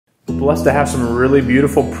blessed to have some really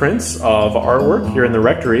beautiful prints of artwork here in the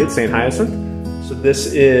rectory at St. Hyacinth. So this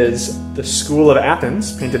is the School of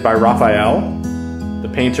Athens, painted by Raphael, the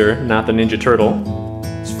painter, not the Ninja Turtle.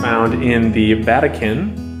 It's found in the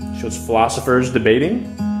Vatican, shows philosophers debating.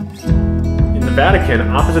 In the Vatican,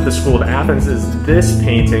 opposite the School of Athens, is this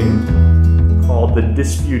painting called The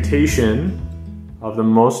Disputation of the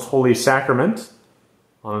Most Holy Sacrament.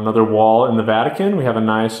 On another wall in the Vatican, we have a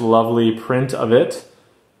nice, lovely print of it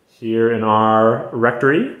here in our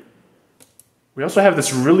rectory. We also have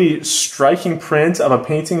this really striking print of a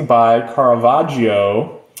painting by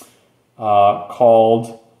Caravaggio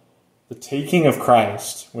called The Taking of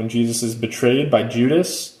Christ, when Jesus is betrayed by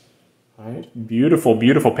Judas. Right? Beautiful,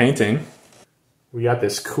 beautiful painting. We got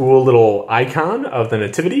this cool little icon of the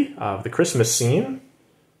Nativity, of the Christmas scene.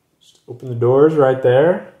 Just open the doors right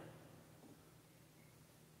there.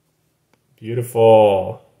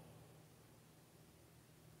 Beautiful.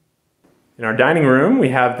 In our dining room, we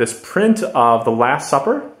have this print of the Last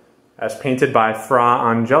Supper, as painted by Fra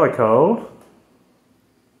Angelico.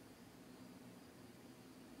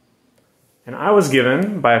 And I was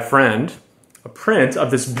given, by a friend, a print of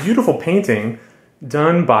this beautiful painting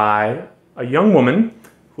done by a young woman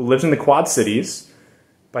who lives in the Quad Cities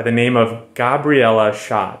by the name of Gabriella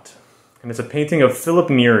Schott. And it's a painting of Philip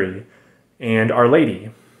Neri and Our Lady.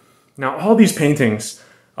 Now, all these paintings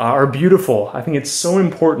are beautiful. I think it's so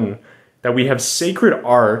important that we have sacred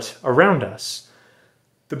art around us.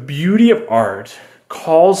 The beauty of art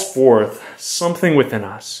calls forth something within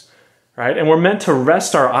us, right? And we're meant to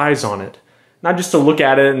rest our eyes on it, not just to look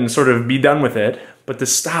at it and sort of be done with it, but to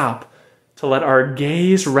stop, to let our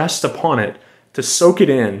gaze rest upon it, to soak it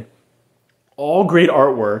in. All great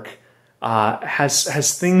artwork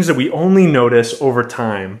has things that we only notice over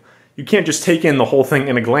time. You can't just take in the whole thing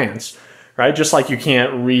in a glance, right? Just like you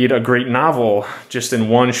can't read a great novel just in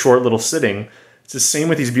one short little sitting. It's the same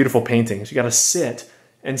with these beautiful paintings. You got to sit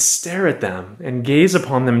and stare at them and gaze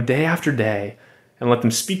upon them day after day and let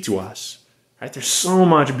them speak to us, right? There's so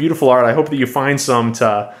much beautiful art. I hope that you find some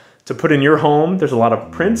to put in your home. There's a lot of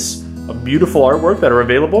prints of beautiful artwork that are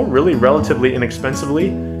available, really relatively inexpensively.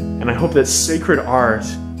 And I hope that sacred art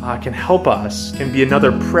can help us, can be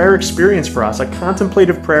another prayer experience for us, a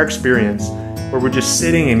contemplative prayer experience where we're just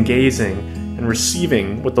sitting and gazing and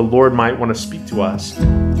receiving what the Lord might want to speak to us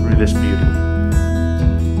through this beauty.